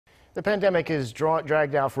The pandemic is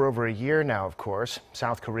dragged out for over a year now, of course.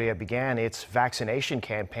 South Korea began its vaccination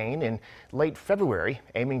campaign in late February,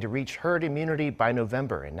 aiming to reach herd immunity by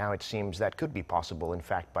November. And now it seems that could be possible, in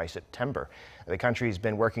fact, by September. The country's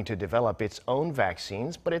been working to develop its own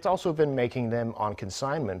vaccines, but it's also been making them on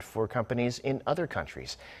consignment for companies in other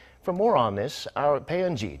countries. For more on this, our Bae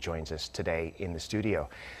Eun-ji joins us today in the studio.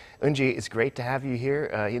 Eun-ji, it's great to have you here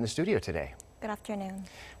in the studio today. Good afternoon.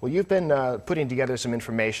 Well, you've been putting together some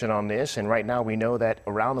information on this, and right now we know that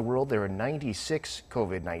around the world there are 96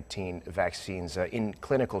 COVID-19 vaccines in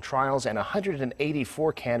clinical trials and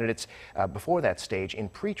 184 candidates before that stage in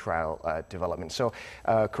pretrial development. So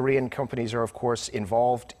Korean companies are, of course,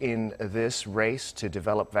 involved in this race to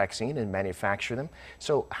develop vaccine and manufacture them.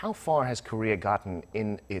 So how far has Korea gotten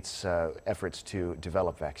in its efforts to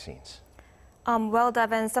develop vaccines? Well,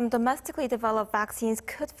 Devin, some domestically developed vaccines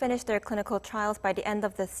could finish their clinical trials by the end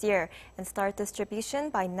of this year and start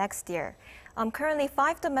distribution by next year. Currently,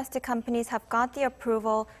 5 domestic companies have got the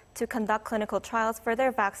approval to conduct clinical trials for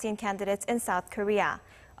their vaccine candidates in South Korea.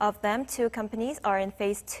 Of them, 2 companies are in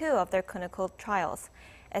phase 2 of their clinical trials.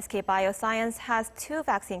 SK Bioscience has 2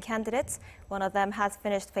 vaccine candidates. One of them has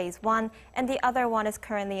finished phase 1, and the other one is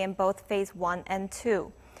currently in both phase 1 and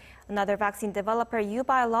 2. Another vaccine developer, U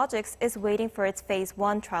Biologics, is waiting for its phase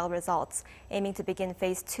 1 trial results, aiming to begin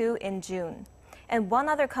phase 2 in June. And one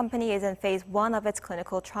other company is in phase 1 of its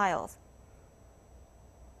clinical trials.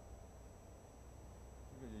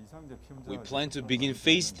 We plan to begin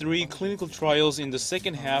phase 3 clinical trials in the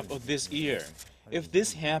second half of this year. If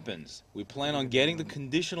this happens, we plan on getting the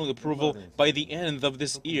conditional approval by the end of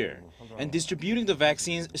this year and distributing the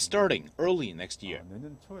vaccines starting early next year.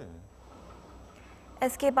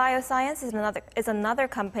 SK Bioscience is another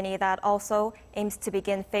company that also aims to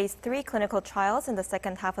begin phase 3 clinical trials in the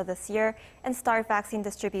second half of this year and start vaccine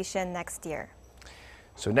distribution next year.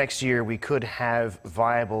 So next year we could have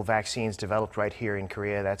viable vaccines developed right here in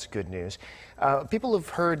Korea. That's good news. People have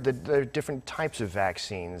heard that there are different types of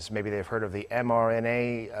vaccines. Maybe they've heard of the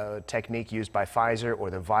mRNA technique used by Pfizer or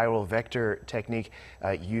the viral vector technique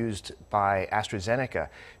used by AstraZeneca.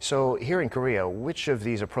 So here in Korea, which of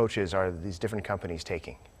these approaches are these different companies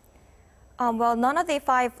taking? Well, none of the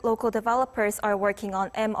 5 local developers are working on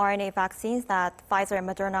mRNA vaccines that Pfizer and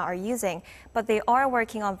Moderna are using, but they are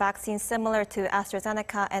working on vaccines similar to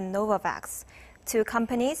AstraZeneca and Novavax. 2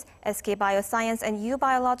 companies, SK Bioscience and U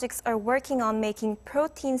Biologics, are working on making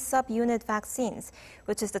protein subunit vaccines,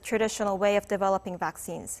 which is the traditional way of developing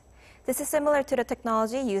vaccines. This is similar to the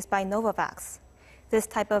technology used by Novavax. This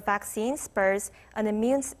type of vaccine spurs an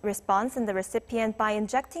immune response in the recipient by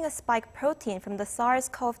injecting a spike protein from the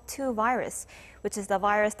SARS-CoV-2 virus, which is the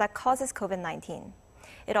virus that causes COVID-19.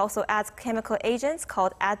 It also adds chemical agents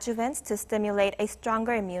called adjuvants to stimulate a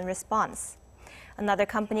stronger immune response. Another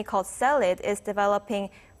company called Cellid is developing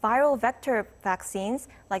viral vector vaccines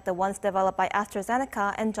like the ones developed by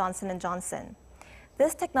AstraZeneca and Johnson & Johnson.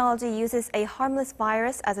 This technology uses a harmless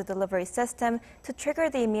virus as a delivery system to trigger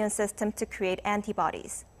the immune system to create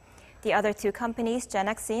antibodies. The other 2 companies,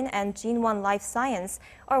 Genexine and Gene1 Life Science,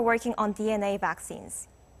 are working on DNA vaccines.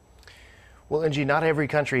 Well, Eun-ji, not every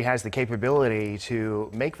country has the capability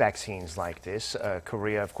to make vaccines like this.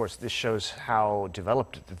 Korea, of course, this shows how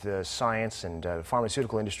developed the science and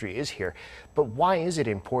pharmaceutical industry is here. But why is it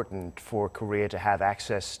important for Korea to have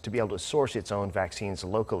access to be able to source its own vaccines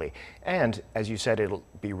locally? And as you said, it'll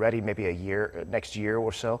be ready maybe next year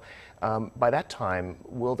or so. By that time,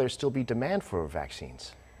 will there still be demand for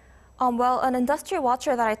vaccines? Well, an industry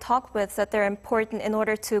watcher that I talked with said they're important in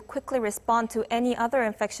order to quickly respond to any other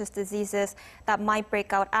infectious diseases that might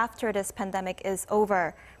break out after this pandemic is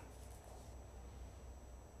over.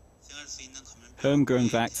 Homegrown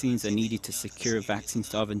vaccines are needed to secure vaccine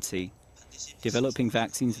sovereignty. Developing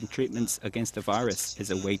vaccines and treatments against the virus is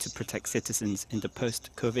a way to protect citizens in the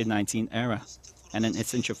post-COVID-19 era and an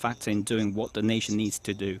essential factor in doing what the nation needs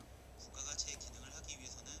to do.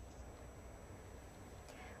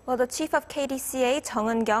 Well, the chief of KDCA, Jung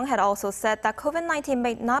Eun-kyung, had also said that COVID-19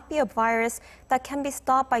 may not be a virus that can be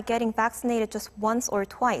stopped by getting vaccinated just once or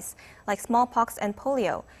twice, like smallpox and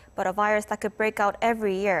polio, but a virus that could break out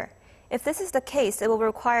every year. If this is the case, it will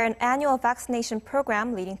require an annual vaccination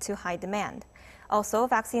program leading to high demand. Also,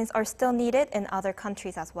 vaccines are still needed in other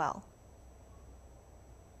countries as well.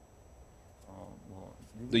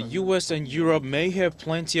 The US and Europe may have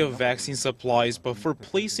plenty of vaccine supplies, but for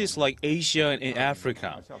places like Asia and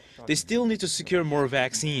Africa, they still need to secure more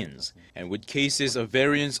vaccines. And with cases of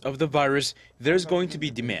variants of the virus, there's going to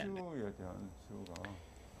be demand.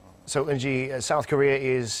 So, Eun-ji, South Korea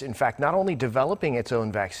is, in fact, not only developing its own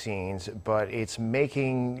vaccines, but it's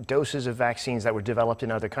making doses of vaccines that were developed in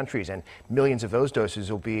other countries, and millions of those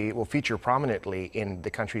doses will feature prominently in the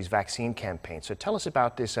country's vaccine campaign. So, tell us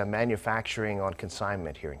about this manufacturing on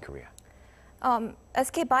consignment here in Korea.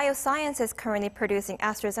 SK Bioscience is currently producing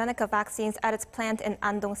AstraZeneca vaccines at its plant in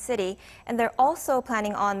Andong City, and they're also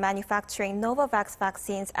planning on manufacturing Novavax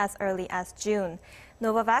vaccines as early as June.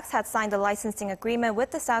 Novavax had signed a licensing agreement with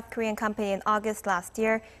the South Korean company in August last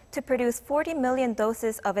year to produce 40 million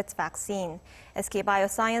doses of its vaccine. SK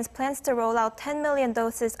Bioscience plans to roll out 10 million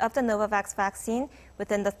doses of the Novavax vaccine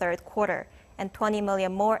within the third quarter and 20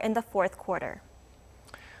 million more in the fourth quarter.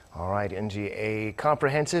 All right, Eun-ji, a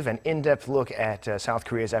comprehensive and in-depth look at South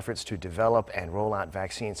Korea's efforts to develop and roll out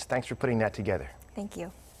vaccines. Thanks for putting that together. Thank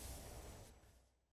you.